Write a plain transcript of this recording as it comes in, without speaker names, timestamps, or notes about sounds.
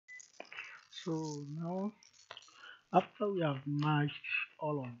So now, after we have merged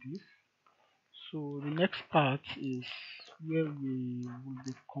all of this, so the next part is where we will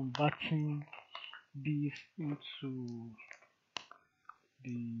be converting this into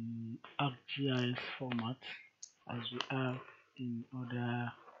the ArcGIS format as we have in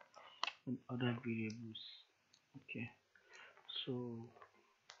other variables. Okay, so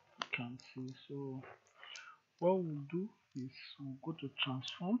you can see. So what we'll do is we'll go to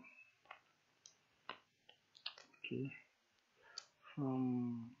transform. Okay,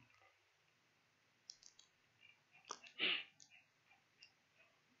 from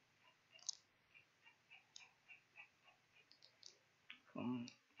from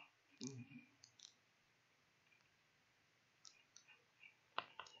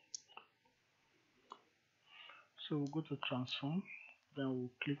so we'll go to transform, then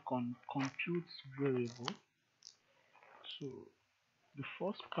we'll click on compute variable. So the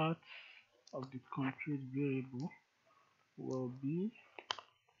first part of the compute variable will be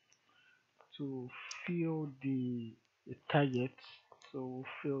to fill the target. So we'll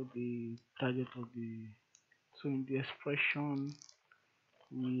fill the target of the, so in the expression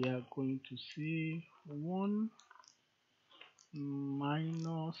we are going to see 1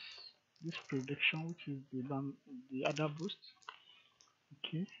 minus this prediction, which is the other boost.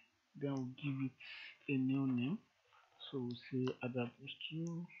 Okay, then we'll give it a new name. So we'll say other boost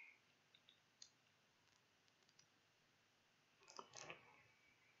 2.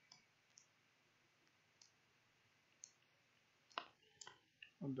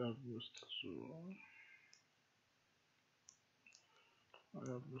 Other boost 2.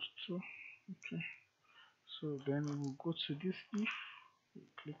 Other boost 2. Okay, so then we'll go to this if.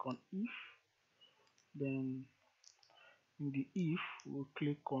 We'll click on if. Then in the if, we'll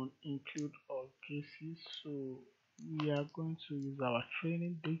click on include all cases. So we are going to use our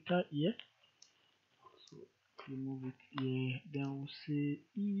training data here. So remove it here. Then we'll say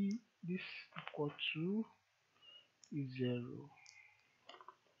if this equal to is 0.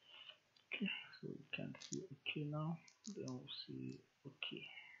 Okay, so we can see okay now. Then we'll say okay.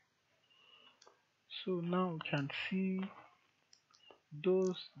 So now we can see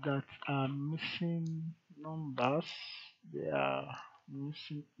those that are missing numbers, they are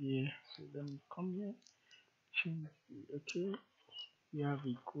missing here. So let me come here, change the, okay, we have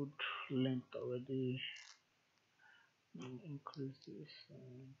a good length already. Increase this,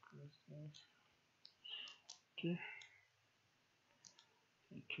 okay,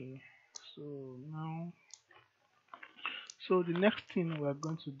 okay. So now, so the next thing we are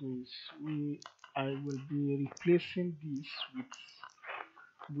going to do is I will be replacing this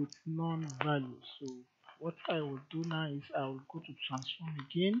with non-value. So what I will do now is I will go to transform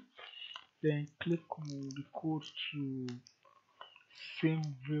again, then click on the code to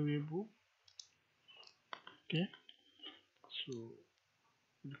same variable. Okay, so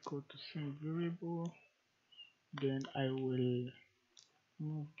the code to same variable, then I will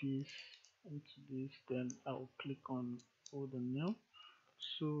move this into this, then I will click on all the new.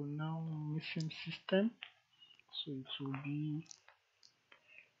 So now missing system, so it will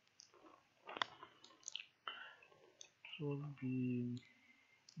be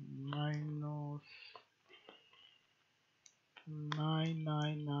minus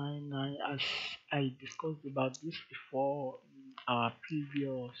 9999, as I discussed about this before in our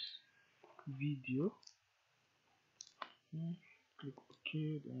previous video. Click OK,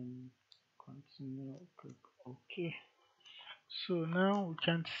 then continue, click OK. So now we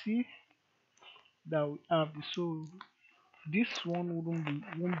can see that we have this. So this one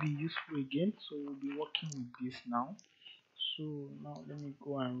won't be useful again, so we'll be working with this now. So now let me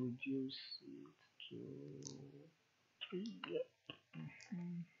go and reduce it to 3. Yeah.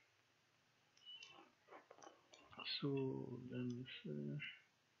 So let me see.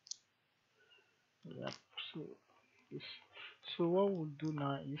 Yep. So this. So what we'll do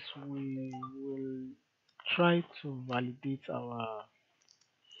now is we will try to validate our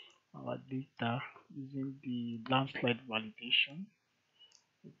data using the landslide validation.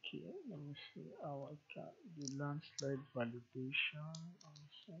 Okay, let me see the landslide validation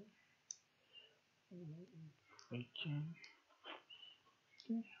also. I can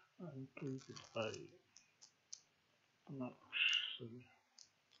increase it by no, sorry.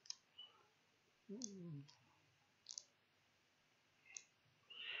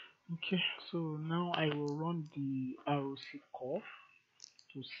 Okay, so now I will run the ROC curve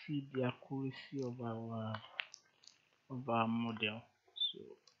to see the accuracy of our model. So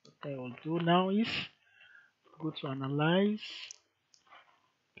what I will do now is go to analyze,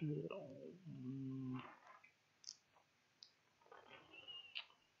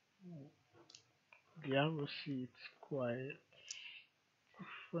 the ROC it's quite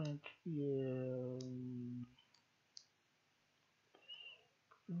different here.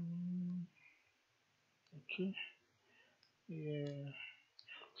 Okay, yeah.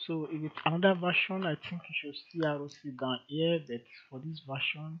 So if it's another version, I think you should see ROC down here, but for this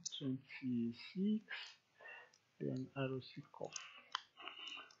version 26, then ROC cuff.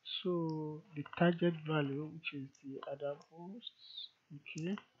 So the target value, which is the other hosts,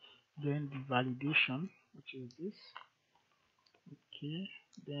 okay, then the validation, which is this, okay,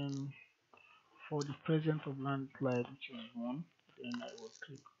 then for the present of landslide, which is 1, then I will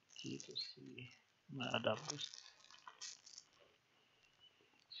click OK to see my other boost.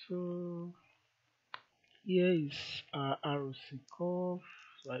 So here is our ROC curve.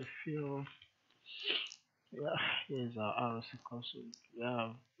 So I feel, yeah, here is our ROC curve. So we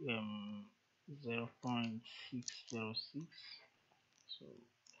have 0.606. So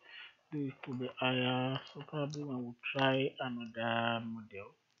it could be higher. So probably when we try another model,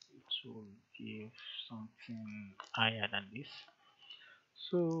 it will give something higher than this.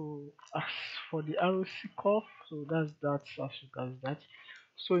 So as for the ROC curve, so that's that as regards that.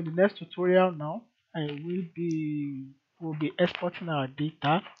 So in the next tutorial now, I will be exporting our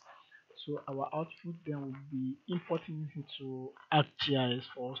data. So our output then will be importing it into ArcGIS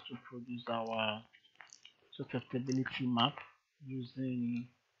for us to produce our susceptibility map using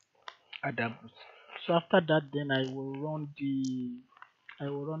Adabus. So after that, then I will run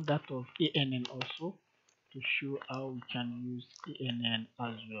that of ANN also to show how we can use ANN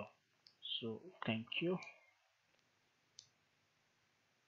as well. So thank you.